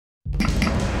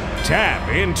Tap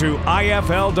into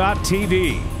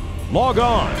IFL.TV. Log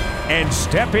on and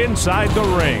step inside the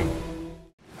ring.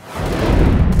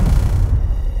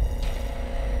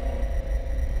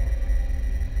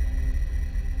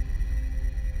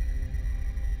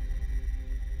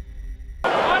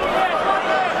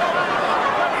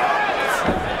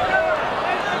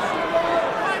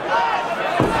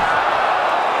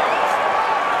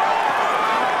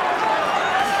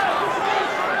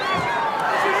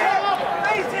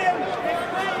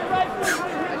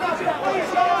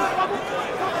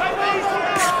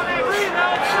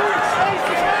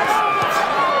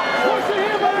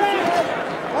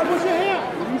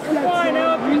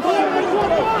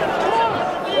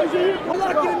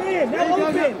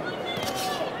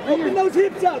 Open those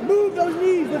hips up, move those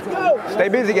knees, let's go. Stay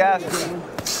busy, guys.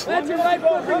 Let your right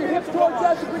foot, bring your hips towards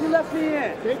us and bring your left knee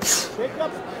in. Pick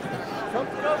up.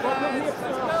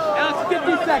 Now it's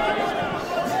 50 seconds.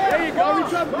 There you go,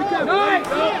 reach up, reach up. Nice.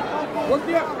 Work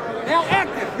the up. Now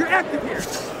active, you're active here.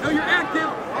 No, you're active.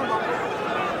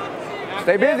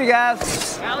 Stay busy,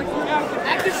 guys. Alex, you're active.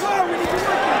 Active forward, we need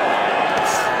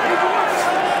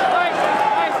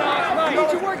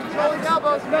you working. Controlling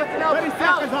elbows, nothing else. 30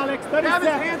 seconds, Alex. 30 Grab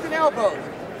seconds. his hands and elbows.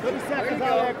 30 seconds,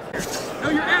 Alex. No,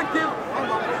 you're active.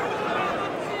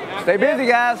 Stay busy,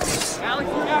 guys. Alex,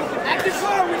 you're active. Active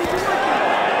forward, we need you working.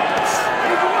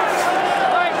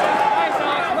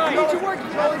 We need you working.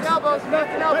 Controlling elbows,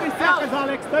 nothing else. 30 seconds,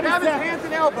 Alex. 30 Grab his seconds. hands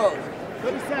and elbows.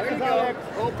 30 seconds, Alex.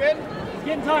 Open. He's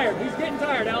getting tired. He's getting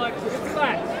tired, Alex. Get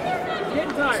relaxed. He's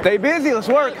getting tired. Stay busy. Let's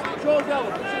work. Control his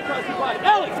elbows. Push it across your body.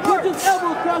 Alex, push his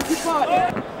elbow across your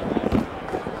body.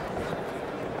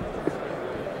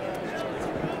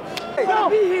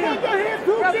 Be here. Get your hands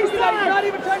to He's each side. not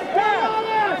even trying to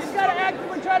pass. He's got to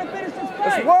actively try to finish this fight.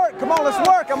 Let's work. Come on, let's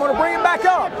work. I'm going to bring him back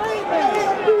up.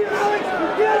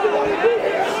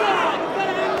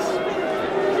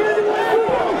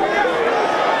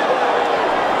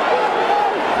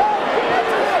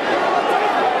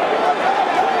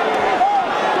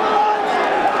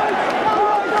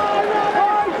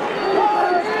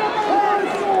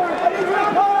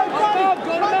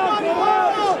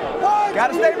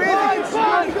 Gotta stay busy.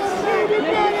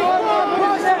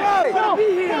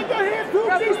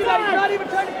 Not even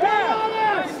trying to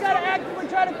pass. He's got to actively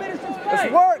try to finish this fight.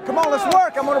 Let's work. Come on, let's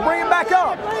work. I'm going to bring him back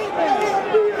up.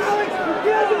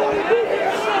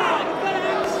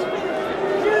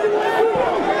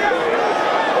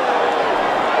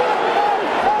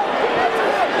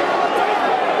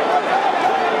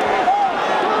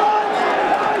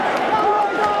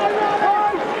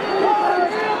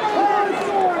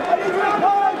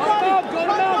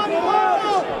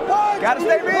 Gotta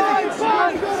stay busy.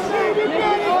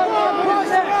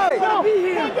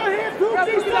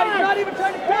 Not even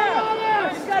trying to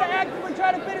pass. He's got to actively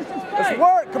try to finish this fight. Let's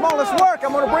work. Come on, let's work.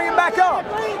 I'm going to bring him back up.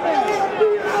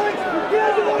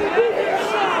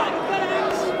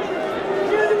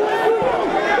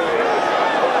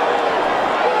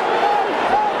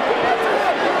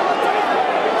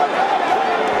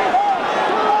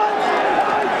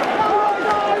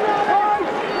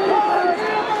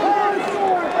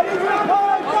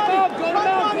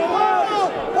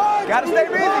 Gotta stay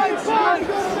busy.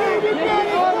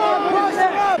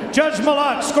 Judge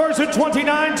Malott scores it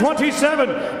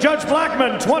 29-27. Judge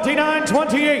Blackman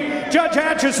 29-28. Judge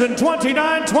Atchison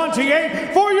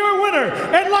 29-28 for your winner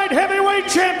and light heavyweight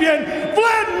champion,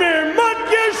 Vladdy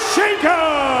Matyushenko.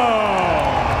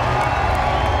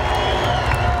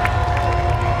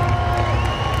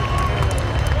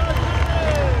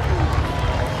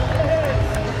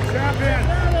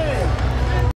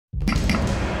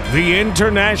 The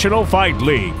International Fight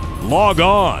League. Log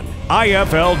on,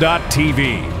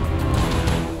 IFL.TV.